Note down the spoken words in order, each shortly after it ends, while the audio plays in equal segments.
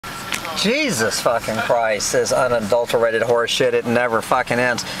Jesus fucking Christ, this unadulterated horse shit, it never fucking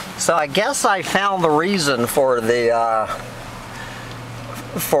ends. So I guess I found the reason for the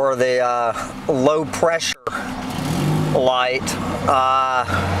low pressure light.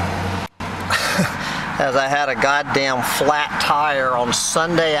 As I had a goddamn flat tire on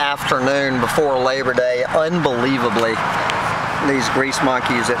Sunday afternoon before Labor Day. Unbelievably, these grease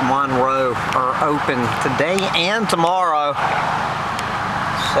monkeys at Monroe are open today and tomorrow.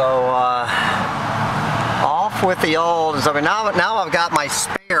 So off with the old. I mean, now I've got my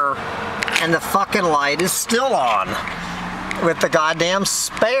spare, and the fucking light is still on with the goddamn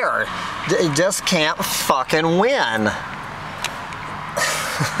spare. It just can't fucking win.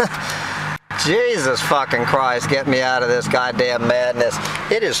 Jesus fucking Christ, get me out of this goddamn madness.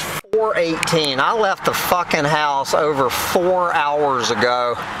 It is 4:18. I left the fucking house over 4 hours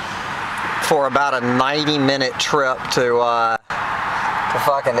ago for about a 90-minute trip to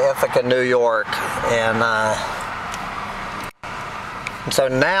fucking Ithaca, New York. And so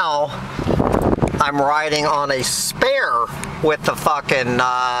now I'm riding on a spare with the fucking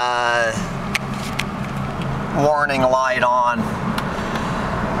warning light on.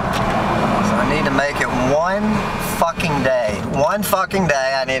 I need to make it one fucking day. One fucking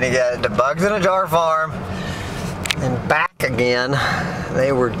day I need to get to Bugs in a Jar Farm and back again.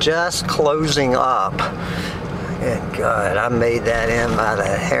 They were just closing up. Good God, I made that in by the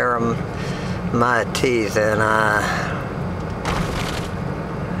hair of my teeth, and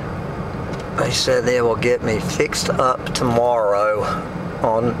they said they will get me fixed up tomorrow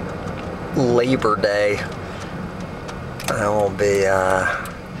on Labor Day. I will be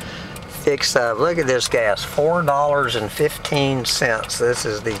fixed up. Look at this gas, $4.15. This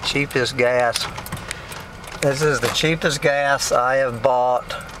is the cheapest gas. This is the cheapest gas I have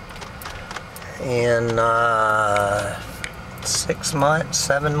bought in 6 months,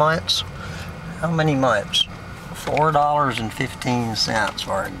 7 months. How many months? $4.15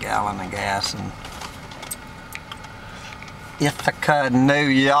 for a gallon of gas in Ithaca, New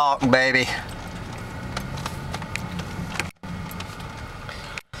York, baby.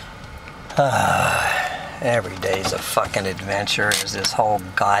 Every day's a fucking adventure, is this whole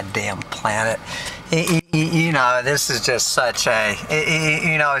goddamn planet. You know, this is just such a,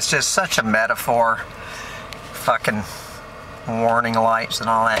 you know, it's just such a metaphor. Fucking warning lights and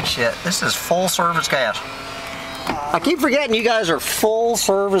all that shit. This is full service gas. I keep forgetting you guys are full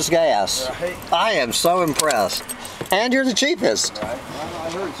service gas. Right. I am so impressed. And you're the cheapest. Right. Well,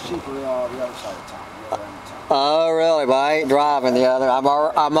 I heard it's cheaper the other side of town. Oh really? But I ain't driving the other. I'm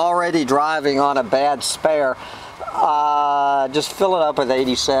already driving on a bad spare. Just fill it up with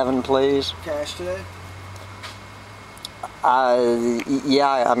 87, please. Cash today?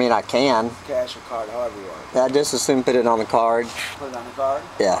 Yeah, I mean I can. Cash or card, however you want. I just assume put it on the card. Put it on the card?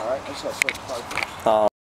 Yeah. All right, I just got to switch the card first.